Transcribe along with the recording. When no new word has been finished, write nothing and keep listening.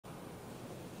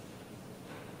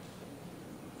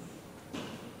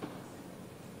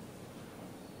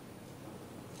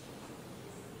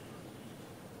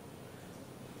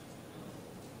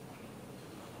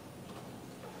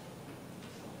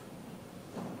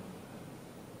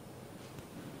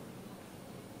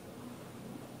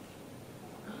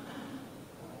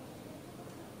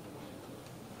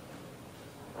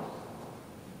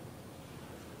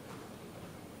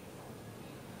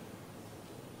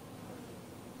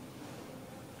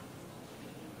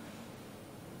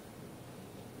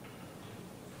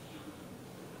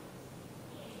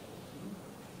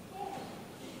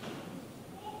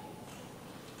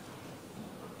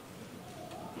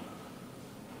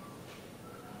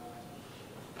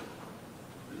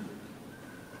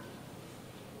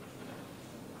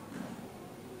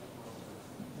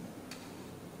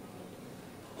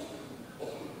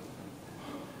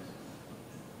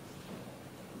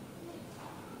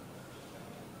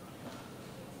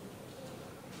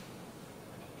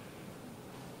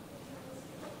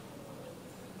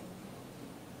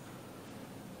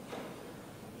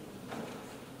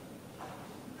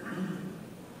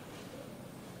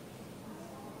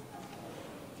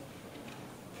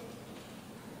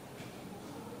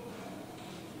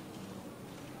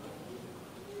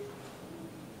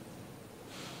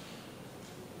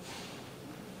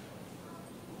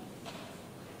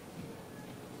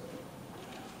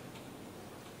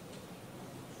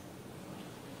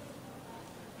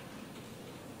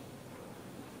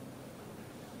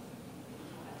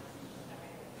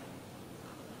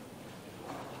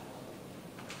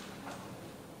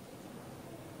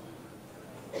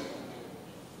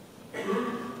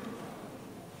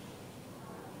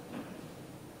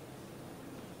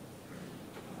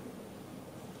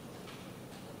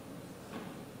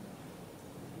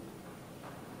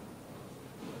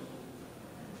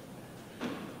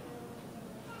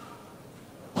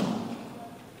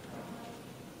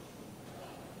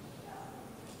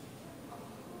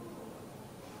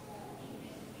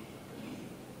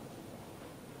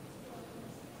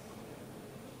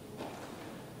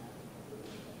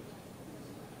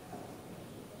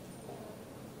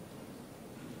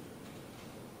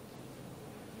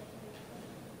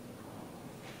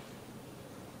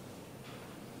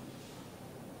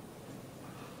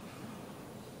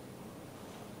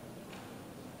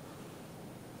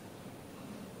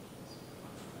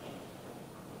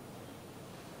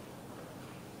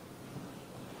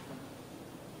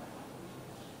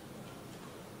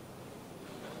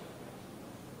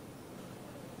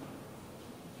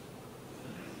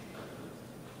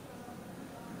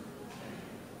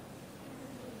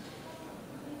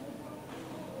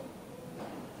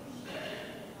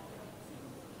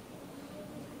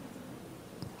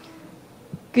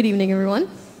Good evening, everyone.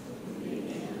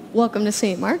 Welcome to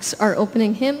St. Mark's. Our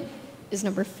opening hymn is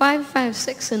number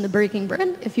 556 in the Breaking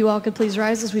Bread. If you all could please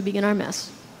rise as we begin our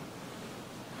Mass.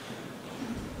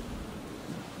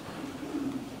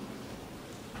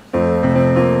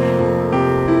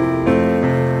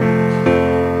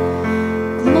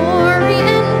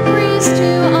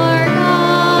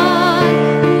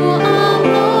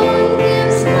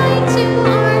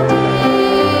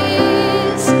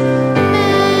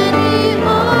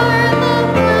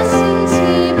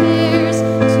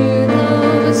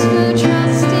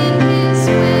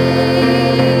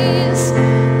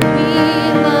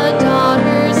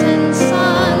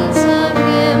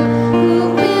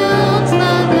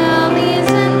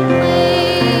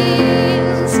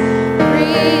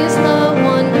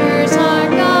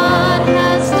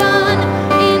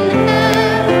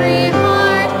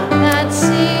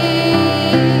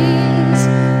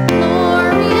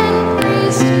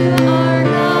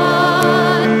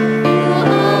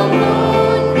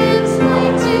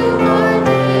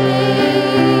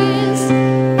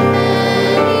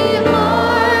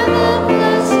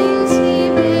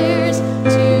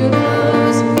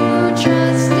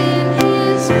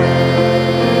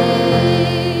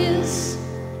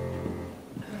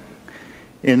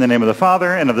 In the name of the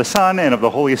Father, and of the Son, and of the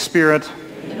Holy Spirit.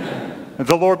 Amen.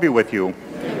 The Lord be with you.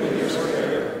 And with your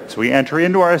spirit. As we enter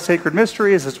into our sacred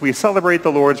mysteries, as we celebrate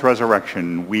the Lord's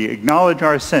resurrection, we acknowledge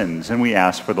our sins and we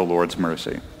ask for the Lord's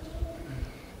mercy.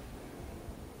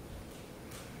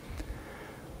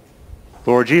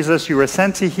 Lord Jesus, you were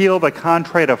sent to heal the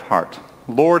contrite of heart.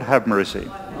 Lord, have mercy.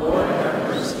 Lord, have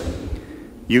mercy.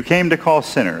 You came to call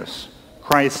sinners.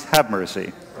 Christ, have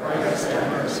mercy. Christ,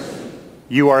 have mercy.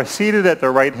 You are seated at the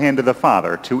right hand of the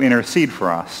Father to intercede for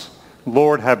us.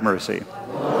 Lord, have mercy.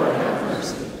 Lord, have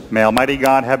mercy. May Almighty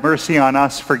God have mercy on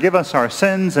us, forgive us our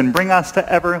sins, and bring us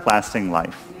to everlasting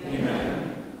life.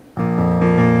 Amen.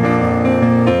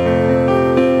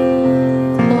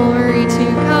 Glory to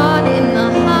God in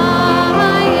the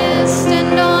highest,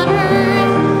 and on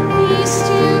earth peace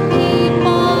to people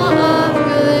of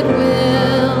good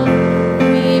will.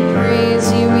 We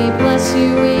praise you, we bless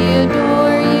you, we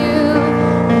adore you.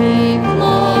 We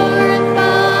glorify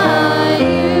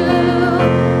you.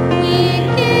 We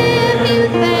give you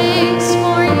thanks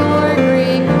for your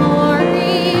great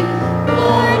glory.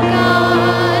 Lord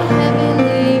God,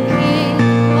 heavenly King,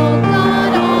 O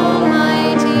God,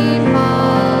 almighty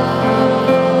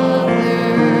Father.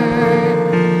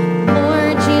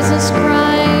 Lord Jesus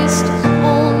Christ,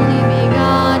 only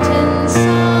begotten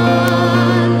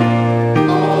Son.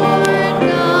 Lord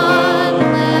God,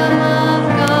 Lamb of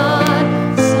God,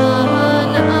 Son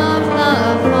of the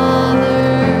Father.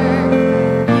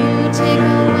 You take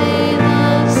away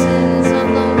the sins of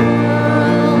the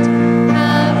world.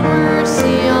 Have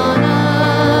mercy on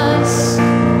us.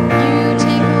 You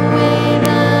take away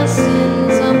the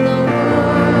sins of the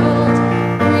world.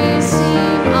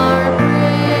 Receive our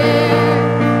prayer.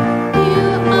 You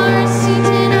are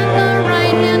seated at the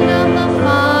right hand of the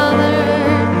Father.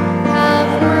 Have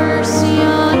mercy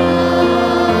on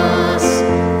us.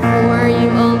 For you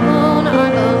alone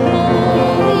are the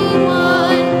Holy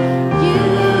One. You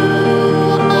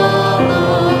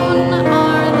alone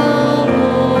are the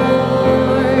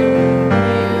Lord.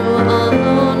 You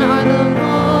alone are the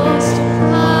Most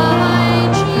High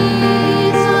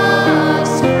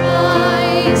Jesus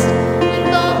Christ, with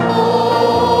the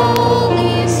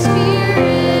Holy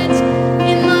Spirit,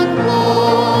 in the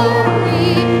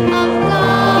glory of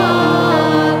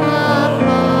God the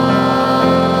Father.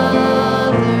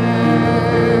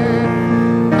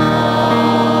 Amen.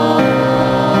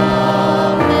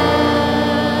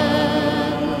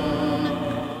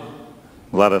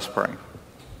 Let us pray.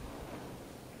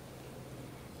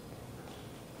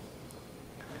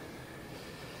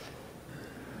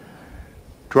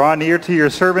 Draw near to your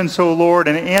servants, O Lord,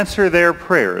 and answer their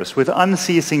prayers with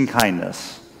unceasing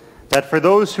kindness, that for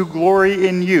those who glory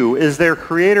in you as their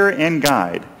Creator and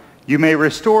Guide, you may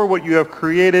restore what you have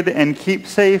created and keep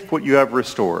safe what you have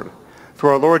restored.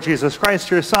 Through our Lord Jesus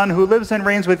Christ, your Son, who lives and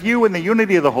reigns with you in the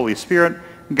unity of the Holy Spirit,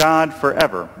 God,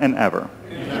 forever and ever.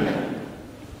 Amen.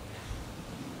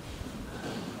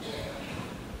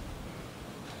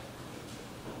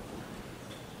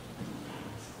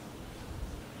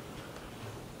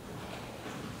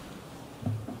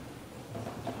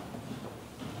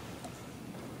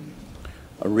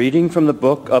 A reading from the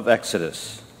book of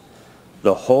Exodus.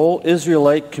 The whole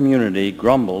Israelite community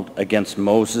grumbled against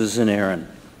Moses and Aaron.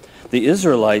 The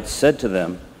Israelites said to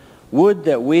them, "Would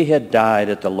that we had died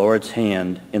at the Lord's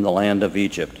hand in the land of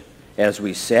Egypt, as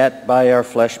we sat by our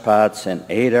flesh pots and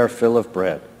ate our fill of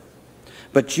bread.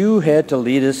 But you had to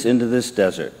lead us into this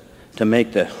desert to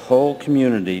make the whole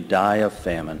community die of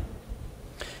famine."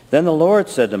 Then the Lord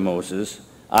said to Moses,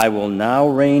 "I will now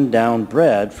rain down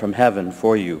bread from heaven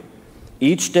for you.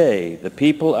 Each day the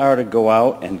people are to go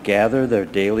out and gather their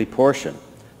daily portion.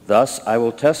 Thus I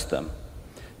will test them,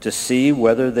 to see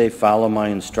whether they follow my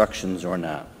instructions or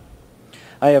not.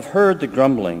 I have heard the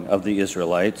grumbling of the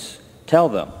Israelites. Tell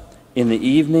them, in the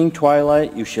evening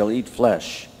twilight you shall eat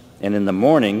flesh, and in the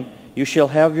morning you shall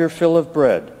have your fill of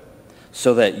bread,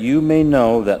 so that you may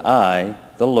know that I,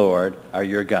 the Lord, are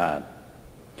your God."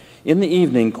 In the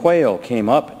evening quail came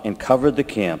up and covered the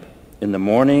camp. In the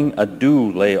morning a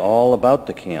dew lay all about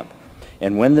the camp.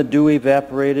 And when the dew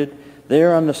evaporated,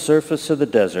 there on the surface of the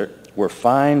desert were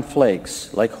fine flakes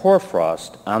like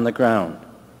hoarfrost on the ground.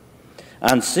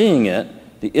 On seeing it,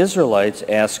 the Israelites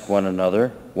asked one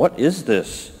another, "What is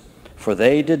this?" For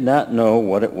they did not know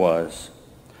what it was.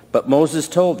 But Moses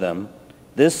told them,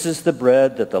 "This is the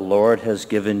bread that the Lord has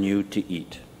given you to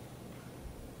eat."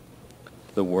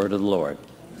 The word of the Lord.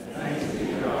 Thanks be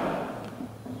to God.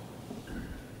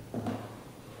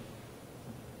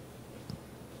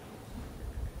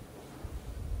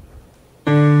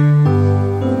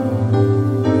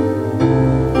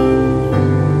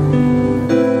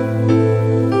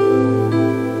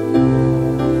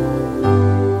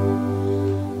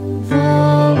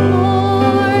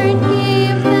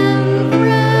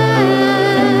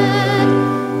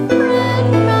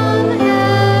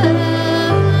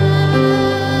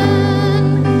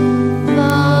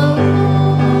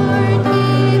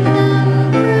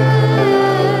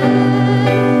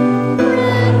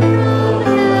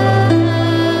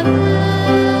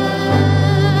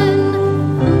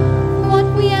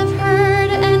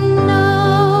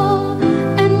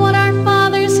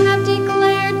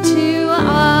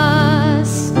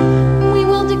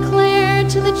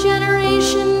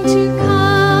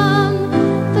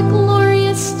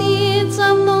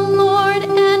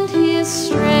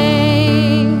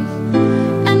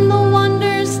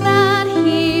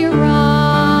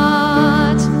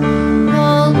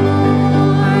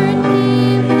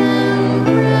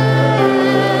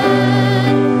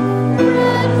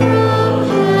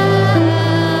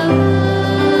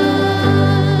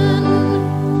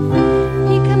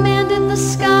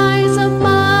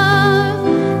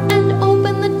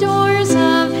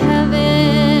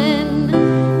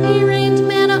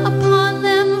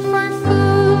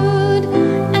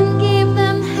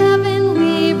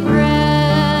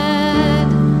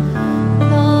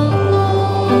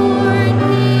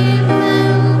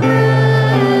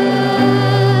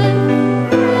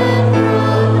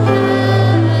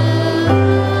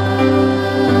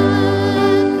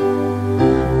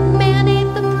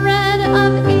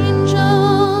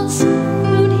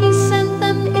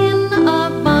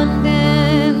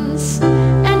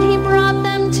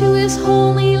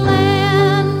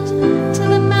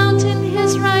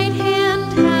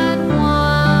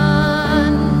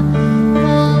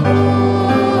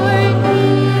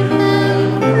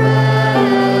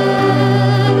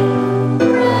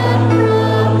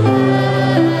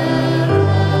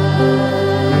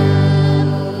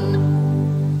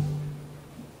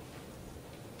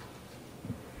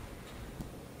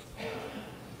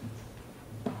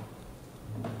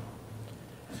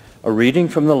 A reading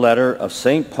from the letter of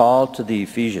St. Paul to the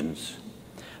Ephesians.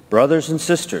 Brothers and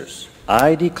sisters,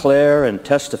 I declare and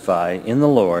testify in the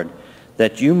Lord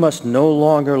that you must no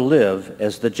longer live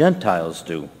as the Gentiles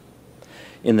do,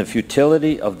 in the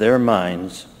futility of their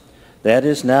minds. That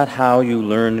is not how you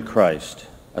learned Christ,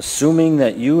 assuming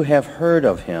that you have heard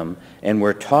of him and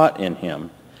were taught in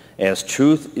him, as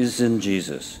truth is in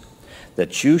Jesus,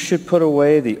 that you should put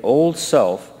away the old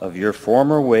self of your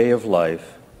former way of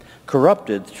life,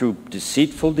 corrupted through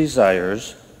deceitful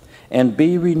desires, and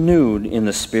be renewed in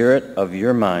the spirit of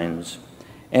your minds,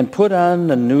 and put on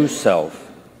the new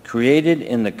self, created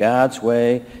in the God's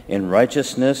way in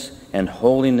righteousness and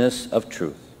holiness of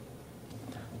truth.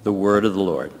 The word of the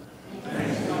Lord.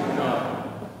 Thanks be to God.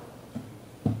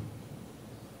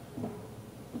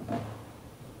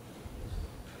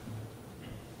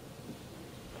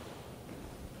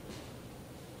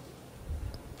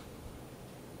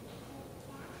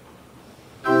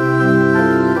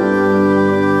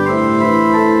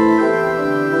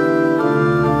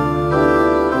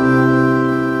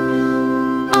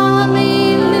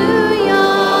 Alleluia,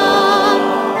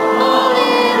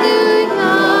 alleluia,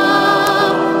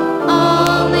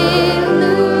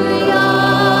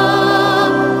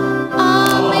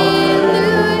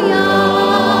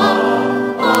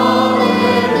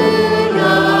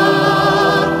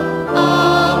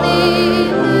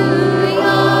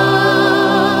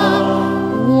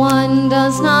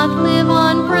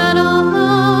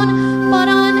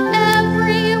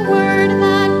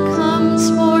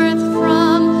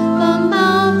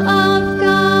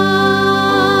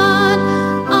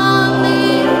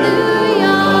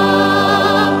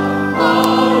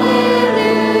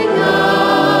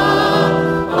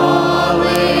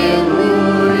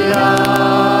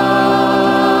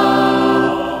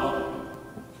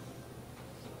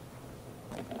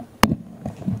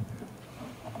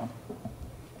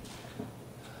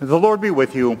 Lord be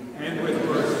with you. And with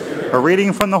your spirit. A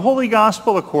reading from the Holy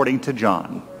Gospel according to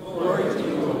John. Glory to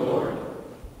you, O Lord.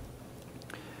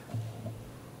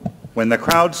 When the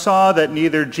crowd saw that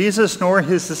neither Jesus nor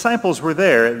his disciples were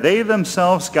there, they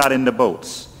themselves got into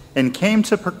boats and came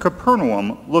to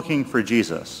Capernaum looking for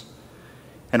Jesus.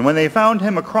 And when they found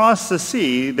him across the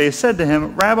sea, they said to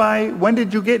him, "Rabbi, when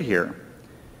did you get here?"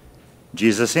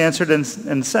 Jesus answered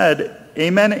and said,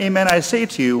 "Amen, amen, I say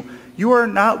to you, you are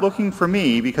not looking for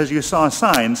me because you saw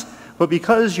signs, but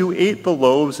because you ate the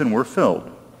loaves and were filled.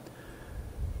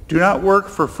 Do not work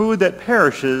for food that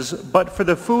perishes, but for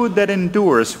the food that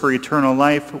endures for eternal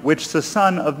life, which the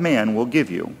Son of Man will give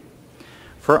you.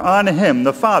 For on him,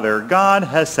 the Father, God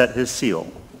has set his seal."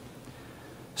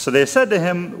 So they said to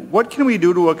him, "What can we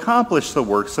do to accomplish the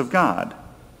works of God?"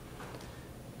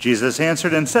 Jesus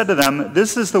answered and said to them,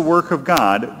 "This is the work of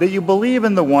God, that you believe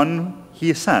in the one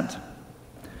he sent."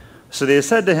 So they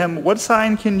said to him, What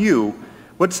sign can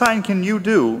you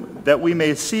do that we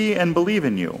may see and believe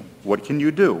in you? What can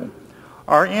you do?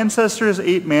 Our ancestors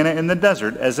ate manna in the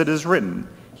desert, as it is written,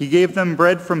 He gave them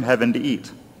bread from heaven to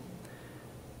eat.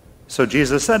 So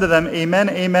Jesus said to them, "Amen,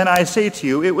 amen, I say to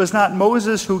you, it was not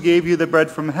Moses who gave you the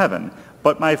bread from heaven,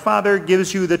 but my Father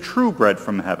gives you the true bread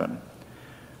from heaven.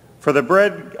 For the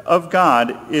bread of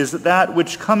God is that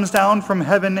which comes down from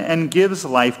heaven and gives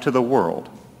life to the world."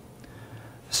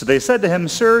 So they said to him,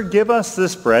 "Sir, give us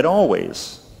this bread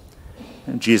always."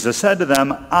 And Jesus said to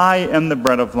them, "I am the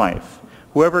bread of life.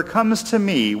 Whoever comes to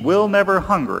me will never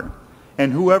hunger,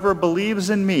 and whoever believes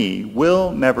in me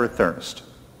will never thirst."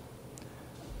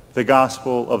 The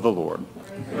Gospel of the Lord.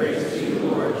 Praise to you,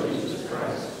 Lord Jesus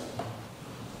Christ.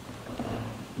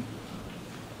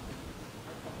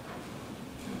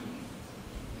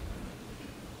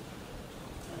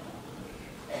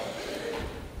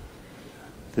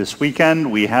 This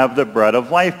weekend, we have the Bread of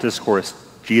Life discourse.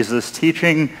 Jesus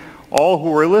teaching all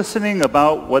who are listening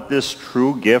about what this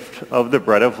true gift of the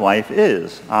bread of life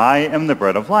is. I am the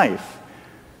bread of life.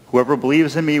 Whoever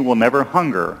believes in me will never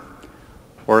hunger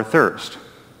or thirst.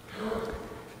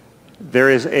 There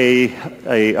is a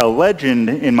legend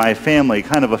in my family,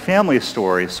 kind of a family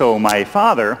story. So my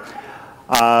father,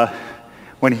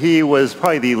 when he was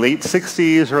probably the late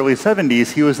 60s, early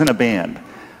 70s, he was in a band.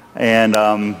 And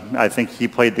I think he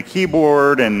played the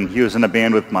keyboard, and he was in a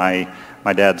band with my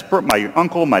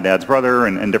uncle, my dad's brother,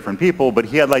 and different people. But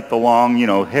he had like the long,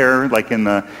 hair, like in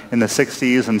the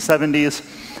 60s and 70s.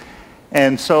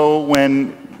 And so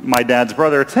when my dad's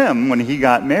brother Tim, when he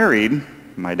got married,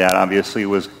 my dad obviously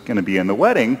was going to be in the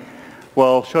wedding.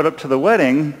 Well, showed up to the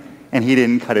wedding, and he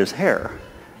didn't cut his hair.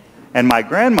 And my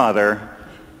grandmother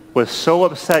was so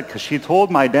upset because she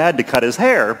told my dad to cut his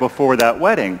hair before that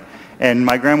wedding. And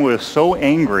my grandma was so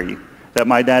angry that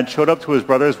my dad showed up to his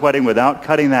brother's wedding without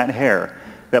cutting that hair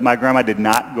that my grandma did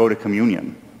not go to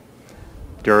communion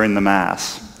during the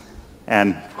Mass.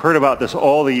 And heard about this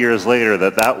all the years later,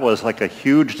 that was like a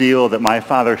huge deal that my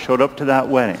father showed up to that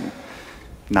wedding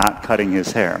not cutting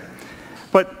his hair.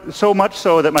 But so much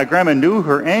so that my grandma knew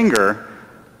her anger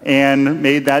and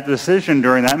made that decision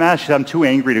during that Mass. She said, "I'm too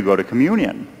angry to go to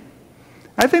communion."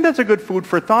 I think that's a good food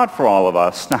for thought for all of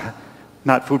us.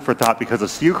 Not food for thought because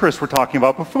it's the Eucharist we're talking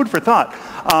about, but food for thought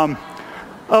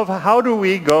of how do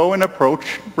we go and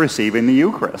approach receiving the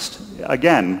Eucharist.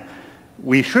 Again,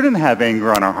 we shouldn't have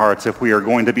anger on our hearts if we are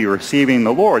going to be receiving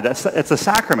the Lord. It's a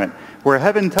sacrament where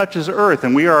heaven touches earth,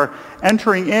 and we are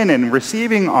entering in and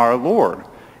receiving our Lord.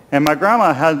 And my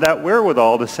grandma had that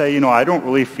wherewithal to say, I don't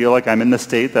really feel like I'm in the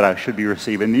state that I should be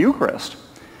receiving the Eucharist.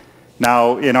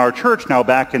 Now, in our church,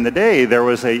 back in the day, there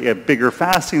was a bigger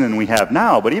fasting than we have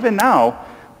now. But even now,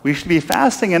 we should be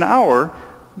fasting an hour,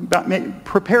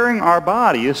 preparing our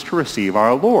bodies to receive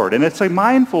our Lord. And it's a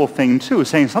mindful thing, too,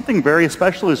 saying something very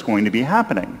special is going to be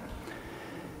happening.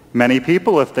 Many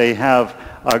people, if they have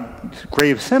a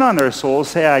grave sin on their souls,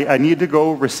 say, I need to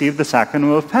go receive the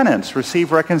sacrament of penance,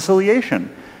 receive reconciliation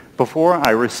before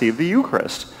I receive the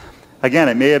Eucharist. Again,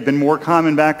 it may have been more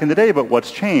common back in the day, but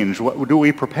what's changed? What do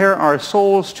we prepare our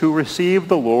souls to receive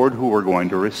the Lord who we're going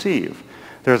to receive?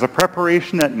 There's a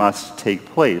preparation that must take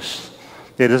place.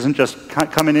 It isn't just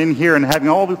coming in here and having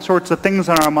all sorts of things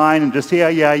on our mind and just,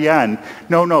 yeah. And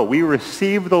no, we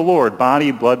receive the Lord, body,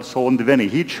 blood, soul, and divinity.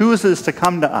 He chooses to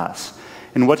come to us.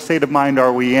 And what state of mind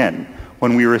are we in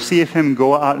when we receive him,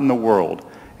 go out in the world,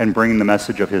 and bring the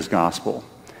message of his gospel?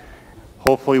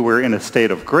 Hopefully we're in a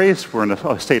state of grace, we're in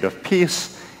a state of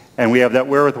peace, and we have that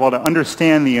wherewithal to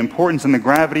understand the importance and the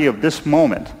gravity of this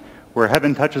moment where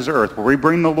heaven touches earth, where we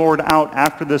bring the Lord out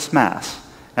after this Mass,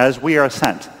 as we are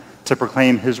sent to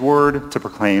proclaim his word, to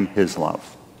proclaim his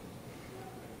love.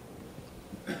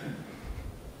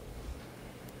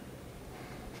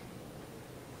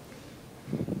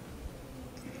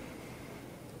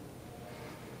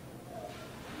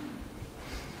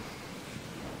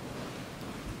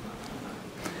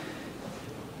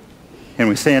 And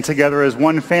we stand together as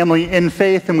one family in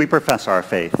faith, and we profess our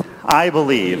faith. I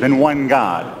believe in one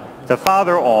God, the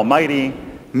Father Almighty,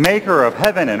 maker of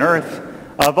heaven and earth,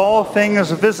 of all things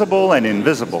visible and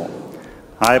invisible.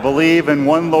 I believe in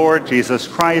one Lord Jesus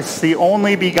Christ, the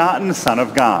only begotten Son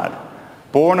of God,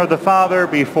 born of the Father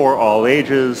before all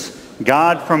ages,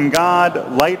 God from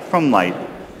God, light from light,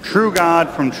 true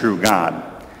God from true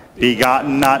God,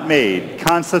 begotten, not made,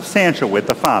 consubstantial with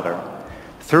the Father.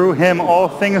 Through him all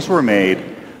things were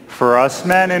made. For us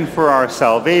men and for our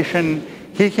salvation,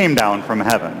 he came down from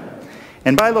heaven,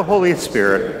 and by the Holy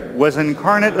Spirit was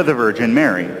incarnate of the Virgin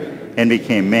Mary, and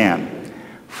became man.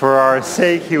 For our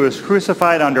sake he was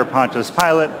crucified under Pontius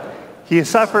Pilate. He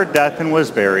suffered death and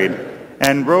was buried,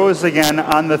 and rose again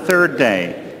on the third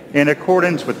day, in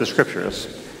accordance with the Scriptures.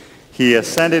 He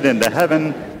ascended into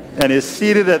heaven, and is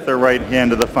seated at the right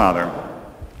hand of the Father.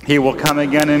 He will come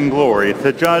again in glory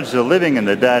to judge the living and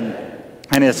the dead,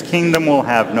 and his kingdom will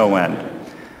have no end.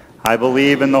 I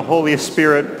believe in the Holy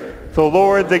Spirit, the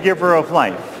Lord, the giver of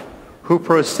life, who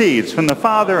proceeds from the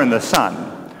Father and the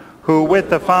Son, who with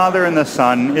the Father and the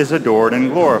Son is adored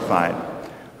and glorified,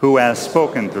 who has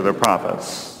spoken through the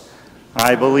prophets.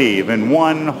 I believe in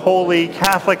one holy,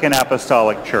 Catholic, and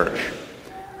Apostolic Church.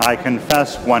 I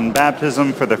confess one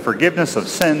baptism for the forgiveness of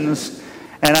sins,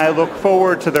 and I look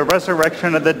forward to the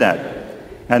resurrection of the dead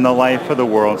and the life of the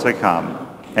world to come.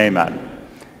 Amen.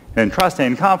 In trust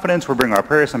and confidence, we bring our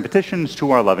prayers and petitions to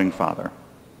our loving Father.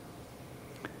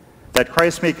 That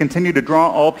Christ may continue to draw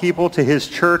all people to his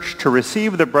church to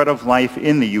receive the bread of life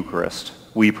in the Eucharist,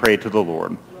 we pray to the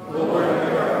Lord.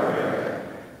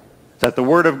 That the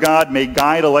word of God may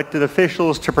guide elected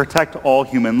officials to protect all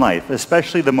human life,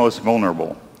 especially the most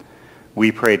vulnerable,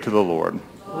 we pray to the Lord.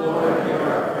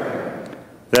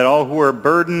 That all who are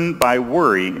burdened by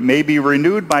worry may be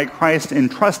renewed by Christ in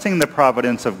trusting the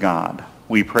providence of God,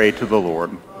 we pray to the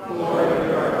Lord.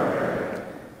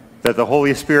 That the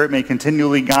Holy Spirit may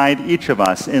continually guide each of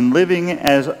us in living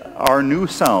as our new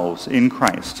selves in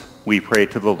Christ, we pray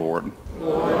to the Lord.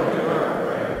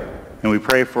 And we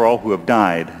pray for all who have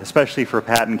died, especially for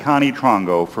Pat and Connie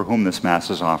Trongo, for whom this Mass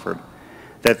is offered.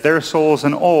 That their souls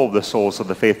and all the souls of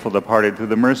the faithful departed through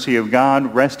the mercy of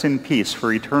God rest in peace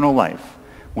for eternal life,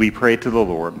 we pray to the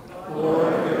Lord.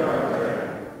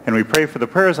 And we pray for the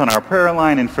prayers on our prayer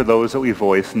line and for those that we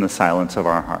voice in the silence of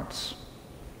our hearts.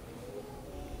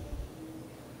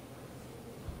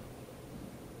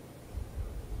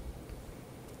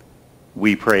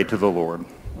 We pray to the Lord.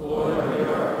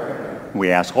 We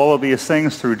ask all of these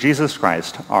things through Jesus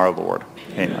Christ, our Lord.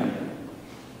 Amen.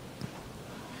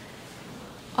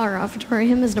 Our offertory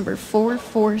hymn is number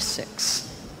 446.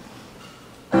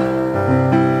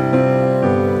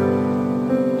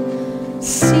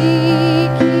 Seek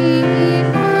ye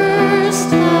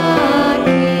first the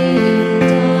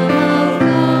kingdom of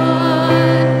God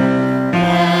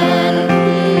and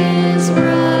his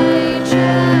righteousness,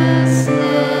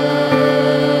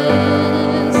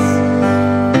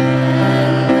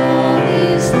 and all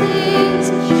these things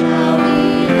shall be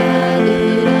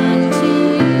added unto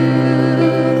you.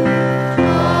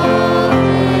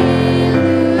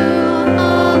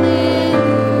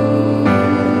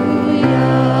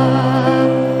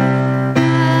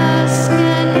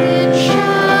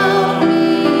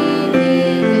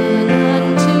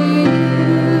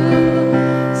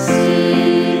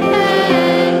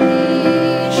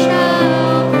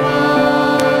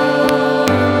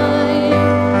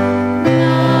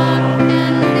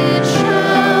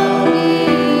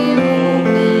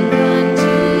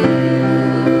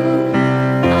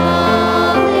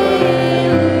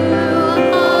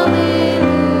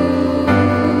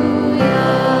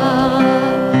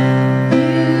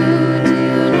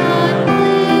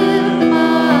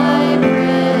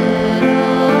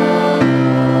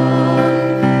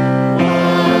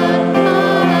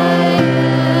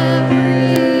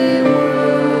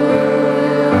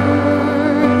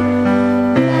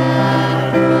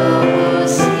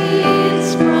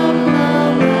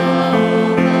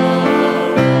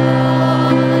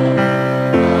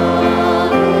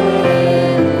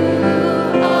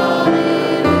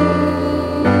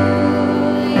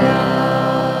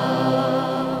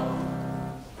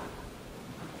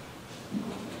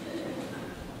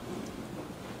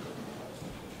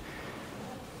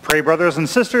 Pray, brothers and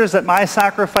sisters, that my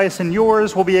sacrifice and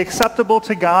yours will be acceptable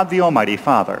to God the Almighty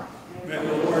Father. May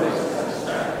the Lord accept the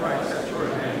sacrifice at your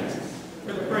hands,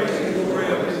 for the praise and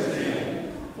glory of his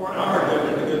name, for our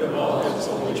good and the good of all his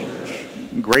holy church.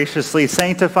 Graciously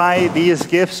sanctify these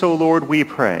gifts, O Lord, we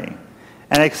pray,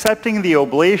 and accepting the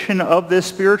oblation of this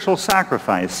spiritual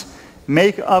sacrifice,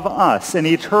 make of us an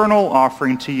eternal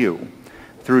offering to you,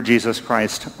 through Jesus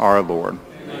Christ our Lord.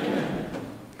 Amen.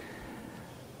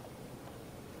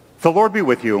 The Lord be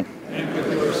with you. And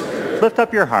with your spirit. Lift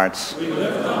up your hearts. We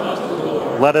lift them up to the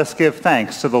Lord. Let us give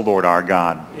thanks to the Lord our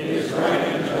God. It is right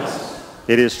and just.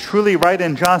 It is truly right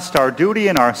and just, our duty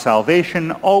and our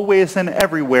salvation, always and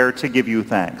everywhere to give you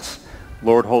thanks,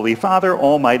 Lord, Holy Father,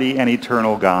 Almighty and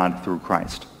eternal God, through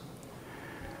Christ.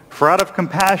 For out of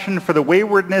compassion for the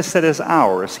waywardness that is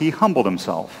ours, he humbled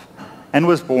himself and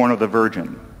was born of the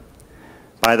Virgin.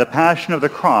 By the passion of the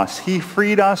cross, he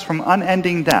freed us from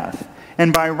unending death,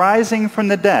 and by rising from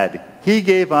the dead, he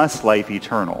gave us life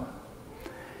eternal.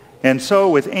 And so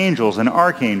with angels and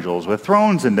archangels, with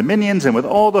thrones and dominions, and with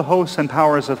all the hosts and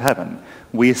powers of heaven,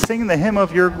 we sing the hymn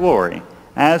of your glory,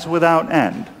 as without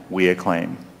end we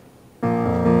acclaim.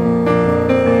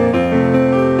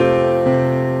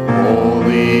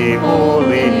 Holy,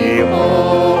 holy,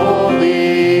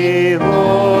 holy,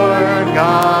 Lord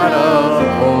God of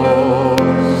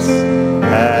hosts,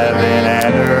 heaven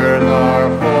and earth are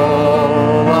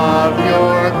full of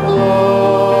your glory.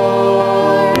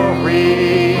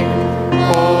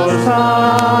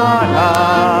 Hosanna,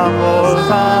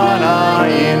 Hosanna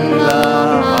in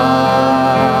the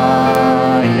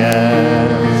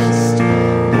highest.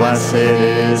 Blessed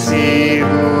is he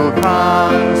who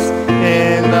comes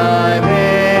in the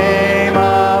name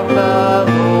of the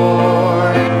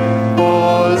Lord.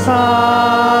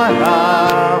 Hosanna,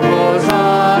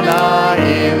 Hosanna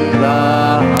in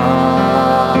the highest.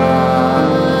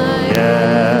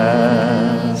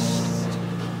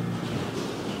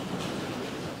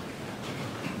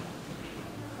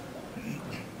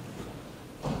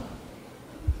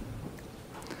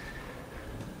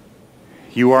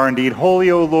 You are indeed holy,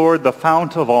 O Lord, the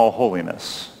fount of all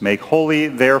holiness. Make holy,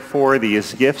 therefore,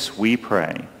 these gifts, we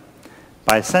pray,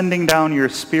 by sending down your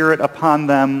Spirit upon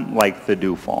them like the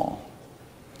dewfall,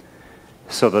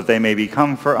 so that they may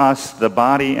become for us the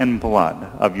body and blood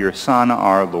of your Son,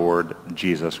 our Lord,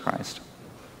 Jesus Christ.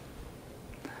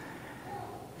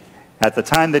 At the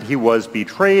time that he was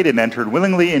betrayed and entered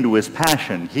willingly into his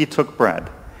passion, he took bread,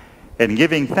 and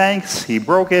giving thanks, he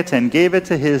broke it and gave it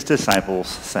to his disciples,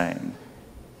 saying,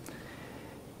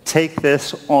 "Take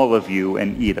this, all of you,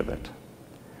 and eat of it,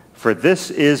 for this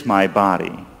is my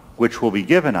body, which will be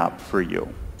given up for you."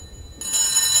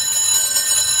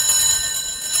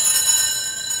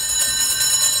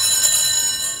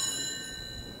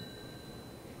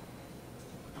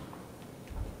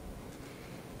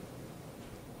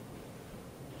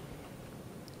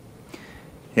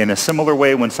 In a similar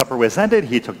way, when supper was ended,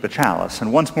 he took the chalice,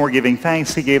 and once more giving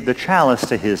thanks, he gave the chalice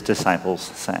to his disciples,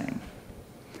 saying,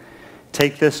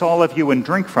 "Take this, all of you, and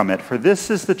drink from it, for this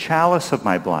is the chalice of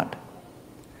my blood,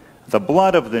 the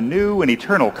blood of the new and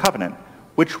eternal covenant,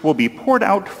 which will be poured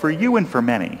out for you and for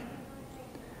many,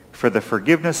 for the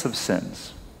forgiveness of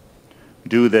sins.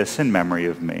 Do this in memory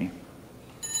of me."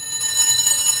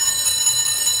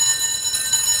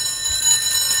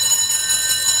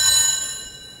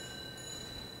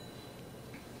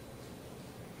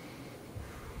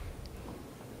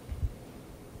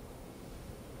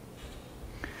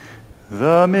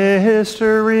 The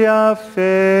mystery of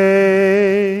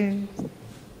faith.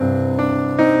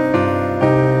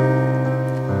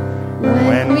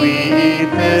 When we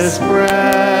eat this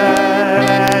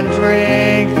bread and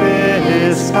drink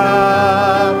this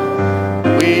cup,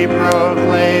 we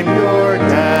proclaim your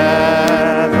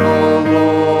death, O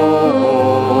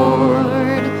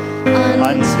Lord,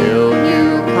 until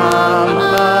you come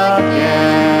again.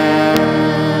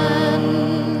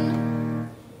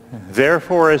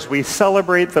 Therefore, as we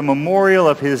celebrate the memorial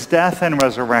of his death and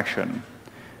resurrection,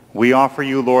 we offer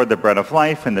you, Lord, the bread of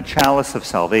life and the chalice of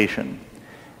salvation,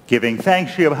 giving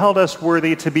thanks you have held us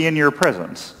worthy to be in your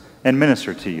presence and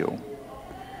minister to you.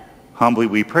 Humbly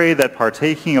we pray that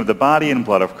partaking of the body and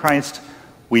blood of Christ,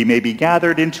 we may be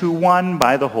gathered into one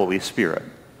by the Holy Spirit.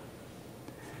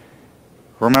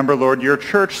 Remember, Lord, your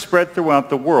church spread throughout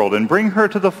the world, and bring her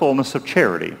to the fullness of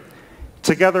charity,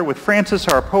 together with Francis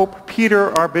our Pope,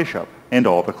 Peter our Bishop, and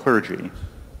all the clergy.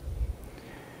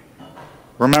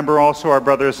 Remember also our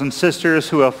brothers and sisters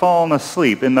who have fallen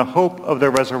asleep in the hope of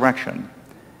their resurrection,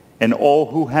 and all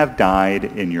who have died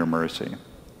in your mercy.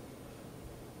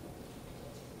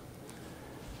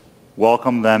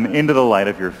 Welcome them into the light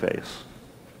of your face.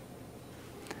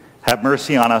 Have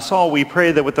mercy on us all, we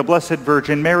pray, that with the Blessed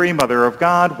Virgin Mary, Mother of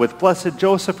God, with blessed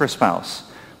Joseph, her spouse,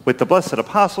 with the blessed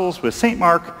apostles, with St.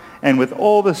 Mark, and with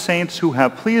all the saints who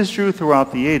have pleased you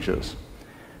throughout the ages,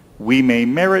 we may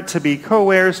merit to be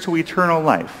co-heirs to eternal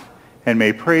life, and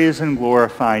may praise and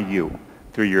glorify you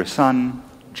through your Son,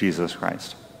 Jesus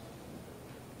Christ.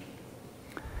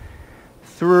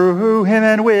 through him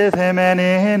and with him and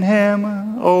in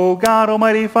him, O God,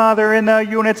 Almighty Father, in the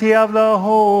unity of the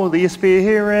Holy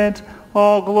Spirit,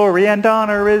 all glory and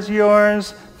honor is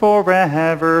yours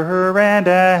forever and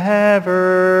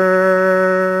ever.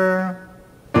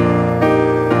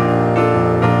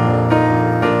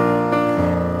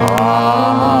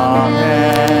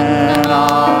 Amen,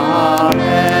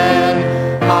 amen,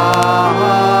 amen.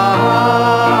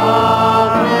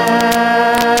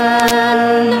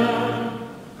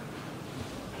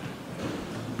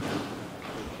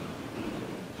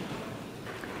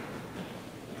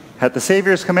 At the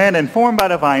Savior's command, informed by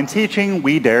divine teaching,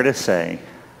 we dare to say,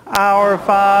 Our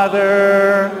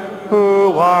Father,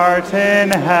 who art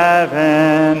in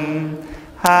heaven,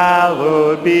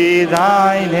 hallowed be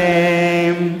thy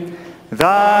name.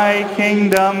 Thy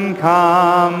kingdom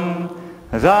come,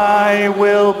 thy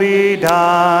will be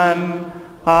done,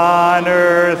 on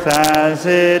earth as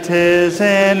it is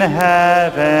in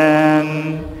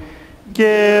heaven.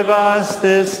 Give us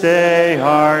this day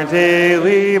our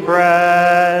daily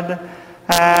bread,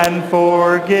 and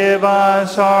forgive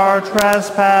us our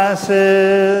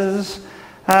trespasses,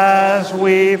 as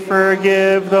we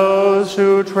forgive those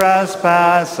who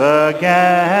trespass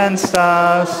against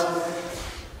us.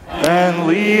 And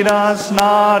lead us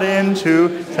not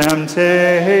into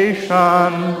temptation,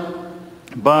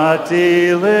 but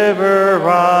deliver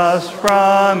us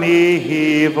from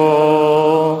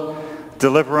evil.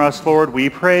 Deliver us, Lord, we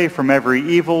pray, from every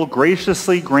evil.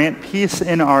 Graciously grant peace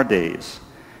in our days,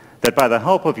 that by the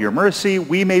help of your mercy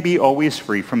we may be always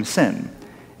free from sin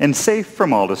and safe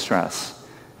from all distress,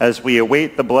 as we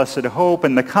await the blessed hope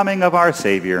and the coming of our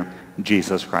Savior,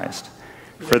 Jesus Christ.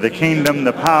 For the kingdom,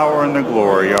 the power, and the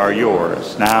glory are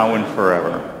yours, now and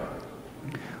forever.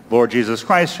 Lord Jesus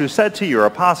Christ, who said to your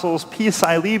apostles, Peace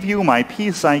I leave you, my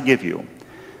peace I give you,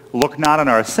 look not on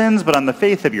our sins, but on the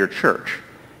faith of your church,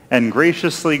 and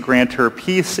graciously grant her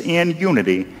peace and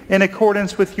unity in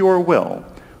accordance with your will,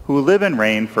 who live and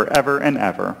reign forever and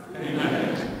ever.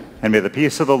 Amen. And may the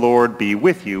peace of the Lord be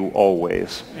with you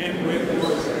always. And with your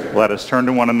spirit. Let us turn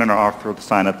to one another and offer the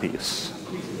sign of peace.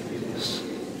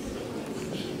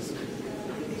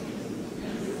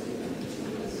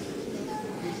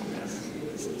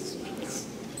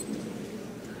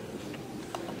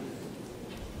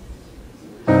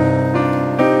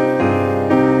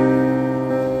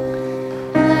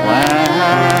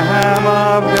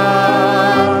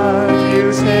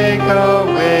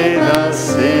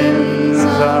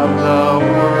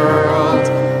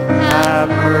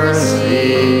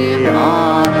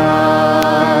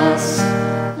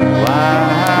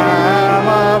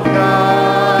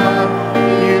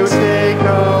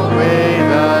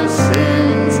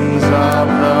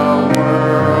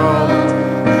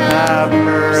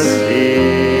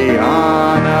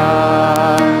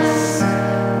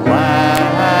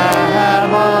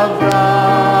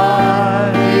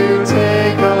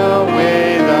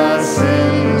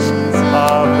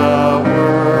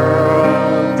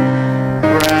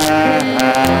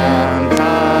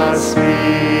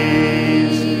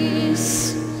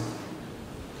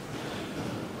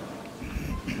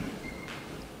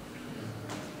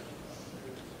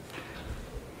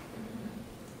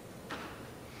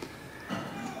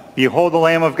 Behold the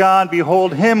Lamb of God,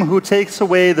 behold him who takes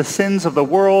away the sins of the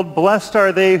world. Blessed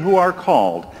are they who are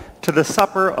called to the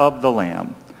supper of the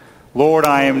Lamb. Lord,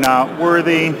 I am not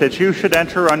worthy that you should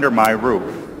enter under my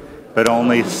roof, but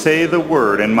only say the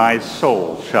word, and my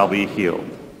soul shall be healed.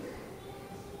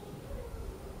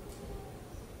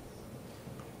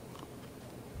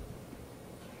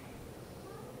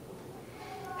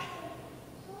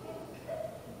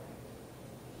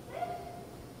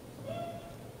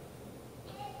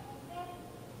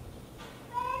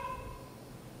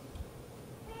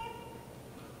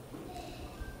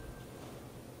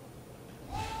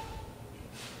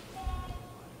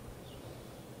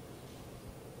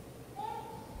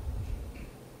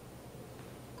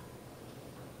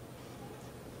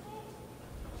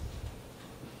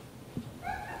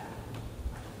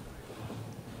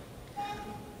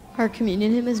 Our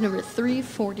communion hymn is number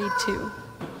 342.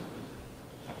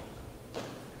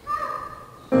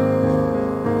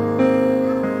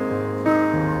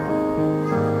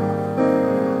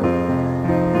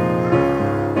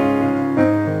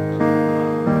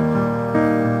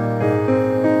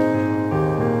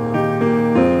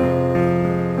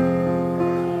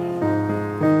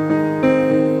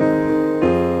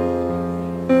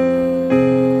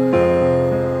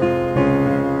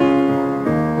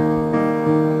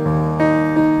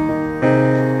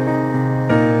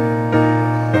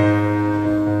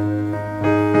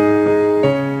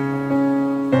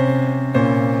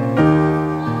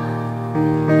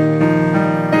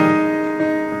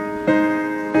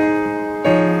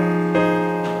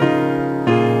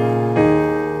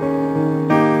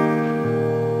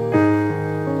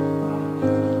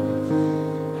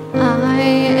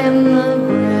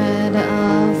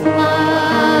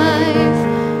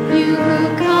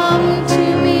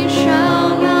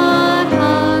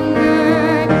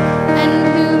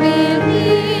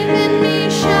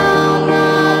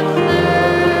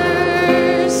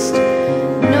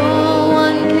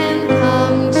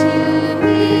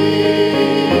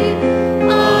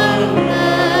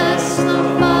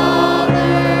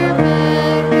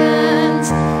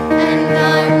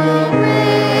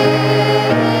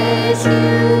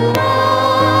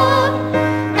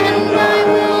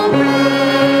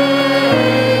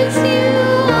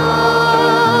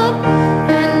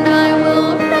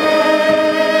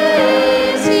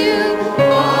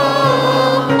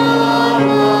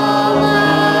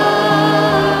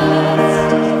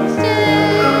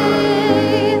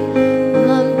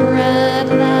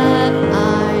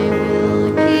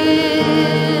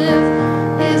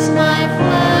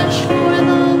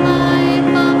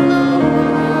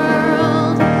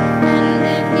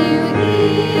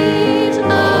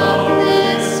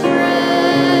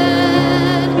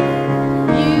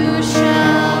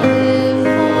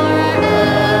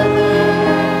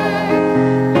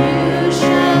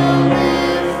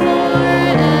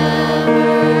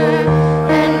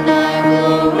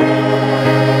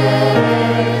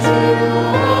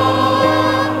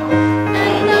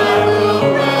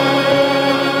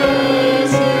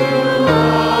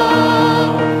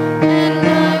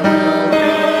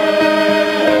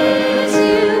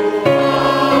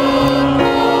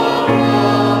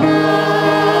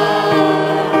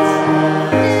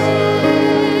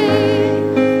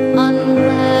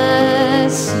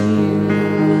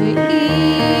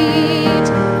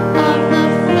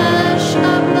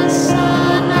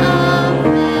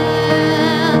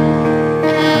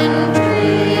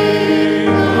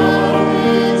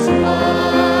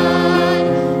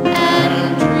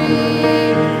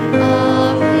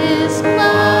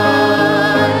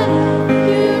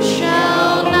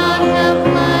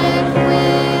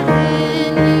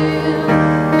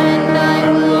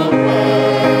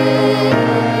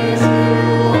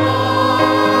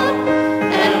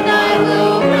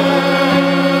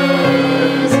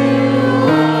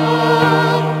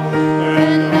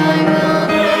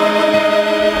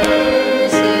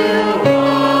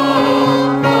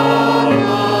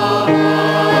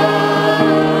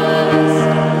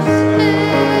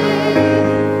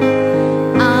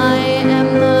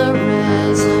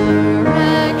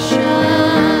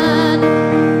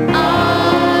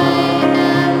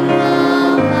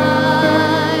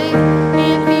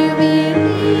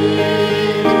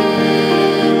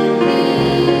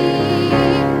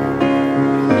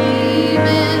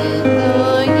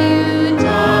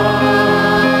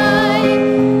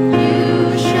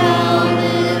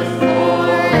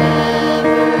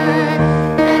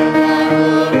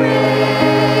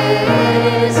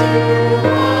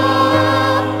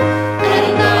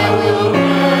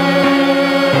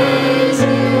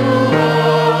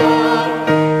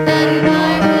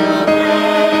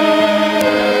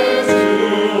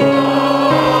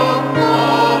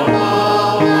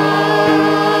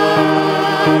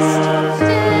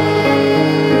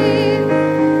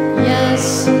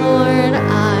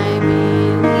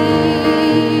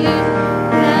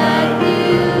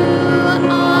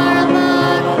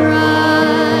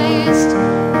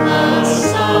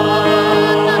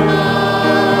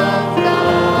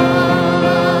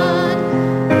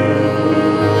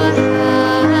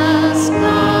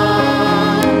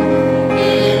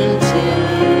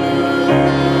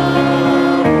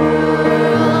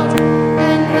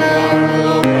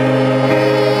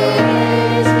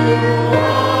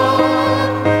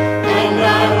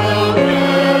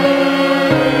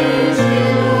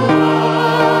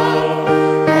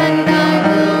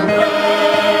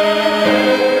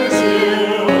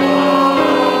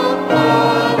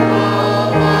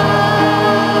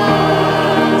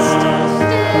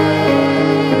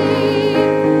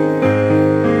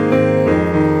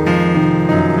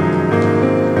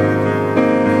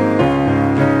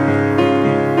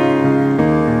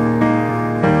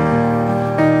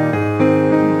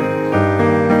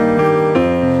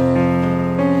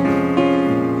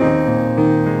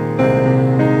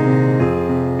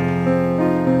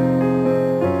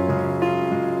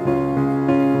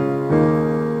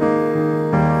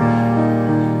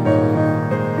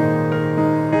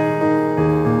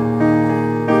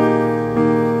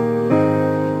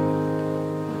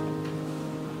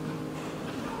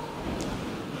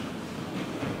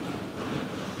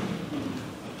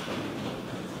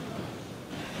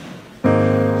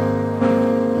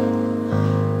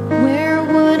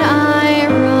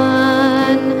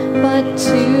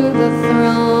 to the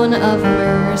throne of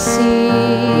mercy.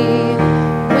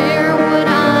 Where would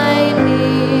I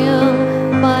kneel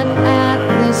but at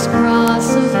this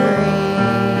cross of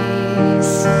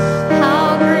grace?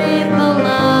 How great the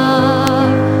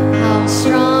love, how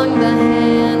strong the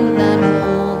hand that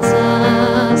holds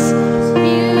us.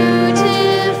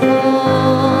 Beautiful,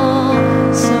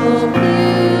 so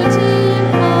beautiful.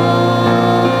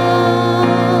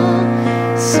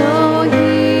 So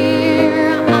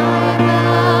here I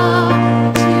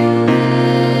bow to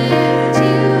lift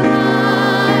you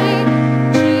high.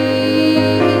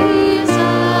 Jesus,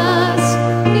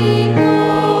 be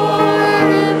glorified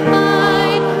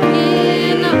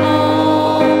in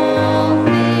all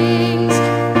things.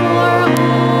 For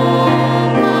all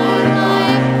my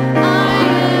life I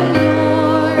am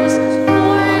yours,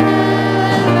 forever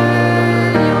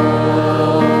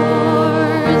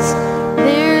yours.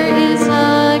 There is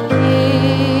a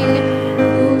King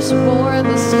who's bore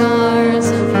the scars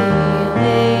of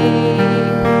healing.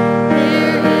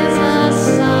 There is a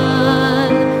Son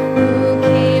who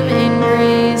came in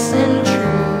grace and truth.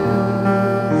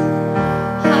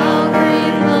 How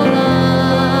great the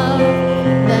love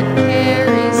that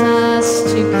carries us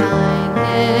to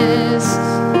kindness.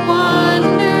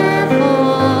 Wonderful,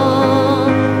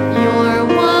 you're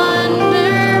wonderful.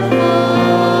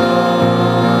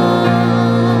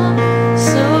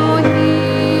 So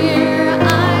here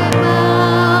I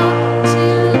bow to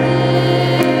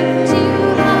lift you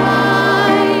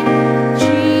high.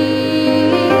 Jesus,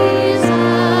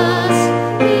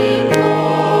 be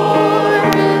glorified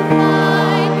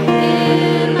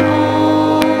in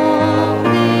all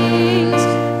things.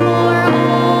 For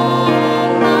all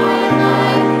my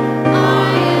life I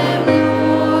am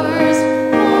yours,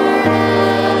 forever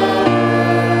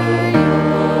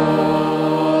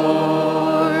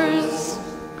yours.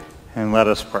 And let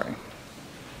us pray.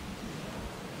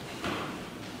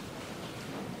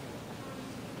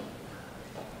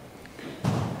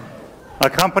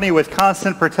 Accompany with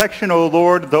constant protection, O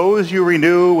Lord, those you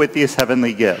renew with these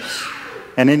heavenly gifts.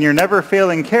 And in your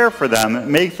never-failing care for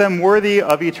them, make them worthy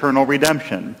of eternal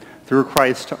redemption. Through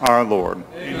Christ our Lord.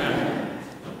 Amen.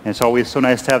 And it's always so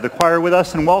nice to have the choir with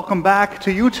us, and welcome back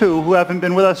to you two who haven't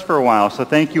been with us for a while. So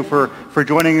thank you for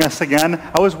joining us again.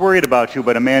 I was worried about you,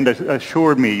 but Amanda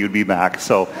assured me you'd be back.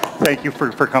 So thank you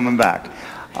for coming back.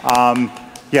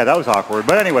 Yeah, that was awkward.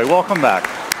 But anyway, welcome back.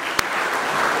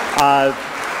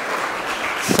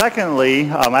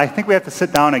 Secondly, I think we have to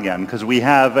sit down again because we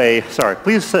have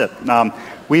please sit.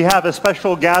 We have a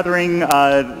special gathering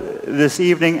this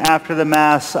evening after the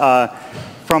Mass.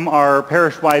 From our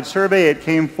parish-wide survey, it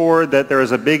came forward that there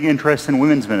is a big interest in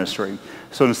women's ministry.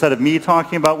 So instead of me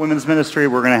talking about women's ministry,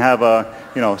 we're going to have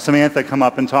Samantha come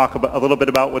up and talk a little bit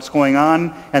about what's going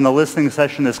on and the listening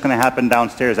session that's going to happen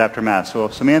downstairs after Mass. So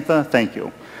Samantha, thank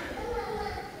you.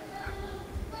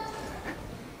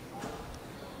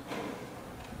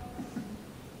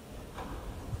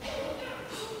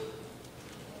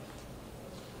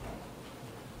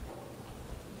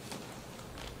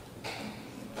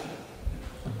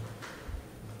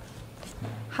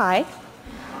 Hi.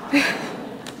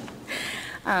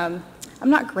 I'm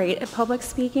not great at public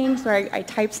speaking, so I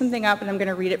typed something up and I'm going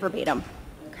to read it verbatim.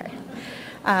 Okay.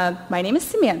 My name is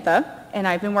Samantha, and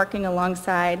I've been working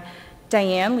alongside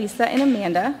Diane, Lisa, and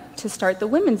Amanda to start the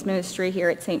women's ministry here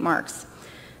at St. Mark's.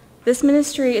 This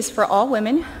ministry is for all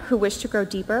women who wish to grow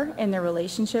deeper in their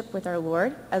relationship with our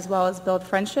Lord, as well as build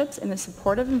friendships in a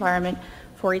supportive environment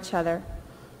for each other.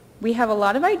 We have a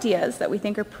lot of ideas that we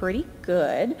think are pretty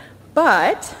good,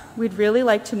 but we'd really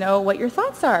like to know what your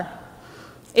thoughts are.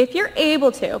 If you're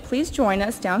able to, please join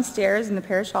us downstairs in the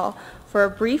parish hall for a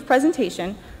brief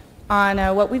presentation on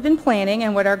what we've been planning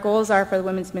and what our goals are for the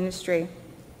women's ministry.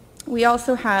 We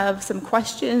also have some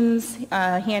questions,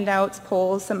 handouts,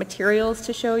 polls, some materials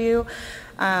to show you,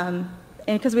 and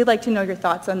because we'd like to know your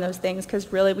thoughts on those things,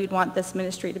 because really we'd want this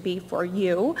ministry to be for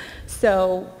you,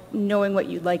 so knowing what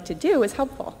you'd like to do is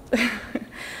helpful.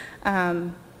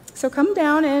 So come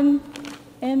down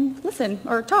and listen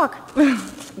or talk.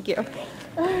 Thank you.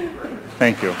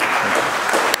 Thank you.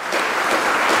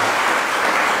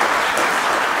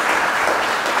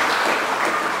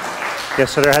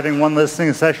 Yes, so they're having one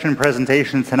listening session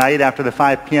presentation tonight after the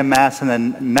 5 p.m. Mass, and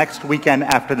then next weekend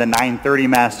after the 9:30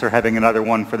 Mass, they're having another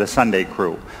one for the Sunday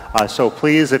crew. So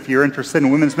please, if you're interested in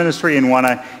women's ministry and want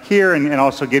to hear and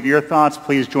also give your thoughts,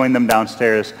 please join them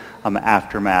downstairs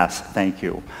after Mass. Thank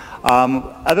you.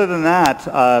 Other than that,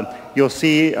 you'll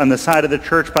see on the side of the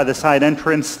church by the side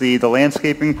entrance, the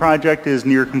landscaping project is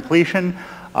near completion.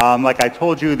 Like I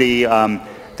told you,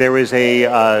 there was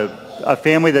a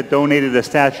family that donated a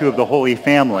statue of the Holy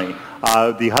Family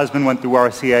The husband went through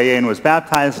RCIA and was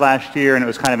baptized last year, and it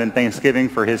was kind of in Thanksgiving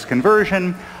for his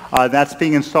conversion. That's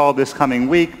being installed this coming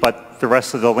week, but the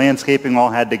rest of the landscaping all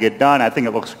had to get done. I think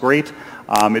it looks great.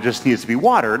 It just needs to be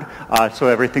watered so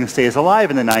everything stays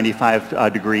alive in the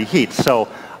 95-degree heat. So,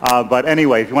 but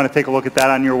anyway, if you want to take a look at that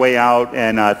on your way out,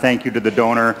 and thank you to the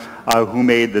donor who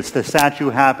made the statue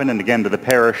happen, and again to the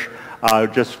parish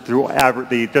just through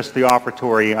the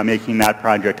offertory making that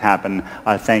project happen.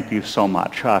 Thank you so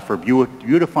much for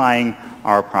beautifying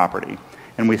our property.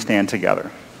 And we stand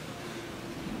together.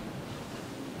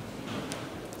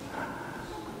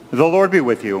 The Lord be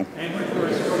with you. And with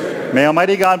your spirit. May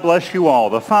Almighty God bless you all,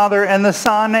 the Father, and the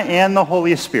Son, and the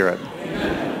Holy Spirit.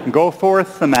 Amen. Go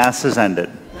forth, the Mass is ended.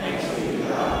 Thanks be to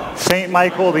God. Saint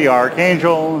Michael the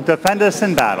Archangel, defend us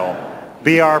in battle.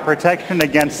 Be our protection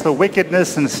against the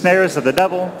wickedness and snares of the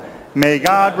devil. May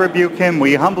God rebuke him,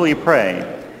 we humbly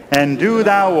pray. And do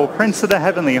thou, O Prince of the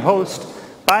heavenly host,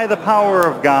 by the power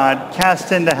of God,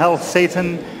 cast into hell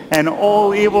Satan and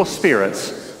all evil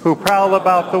spirits who prowl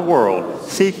about the world,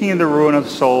 seeking the ruin of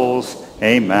souls.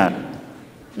 Amen.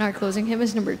 And our closing hymn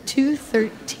is number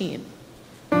 213.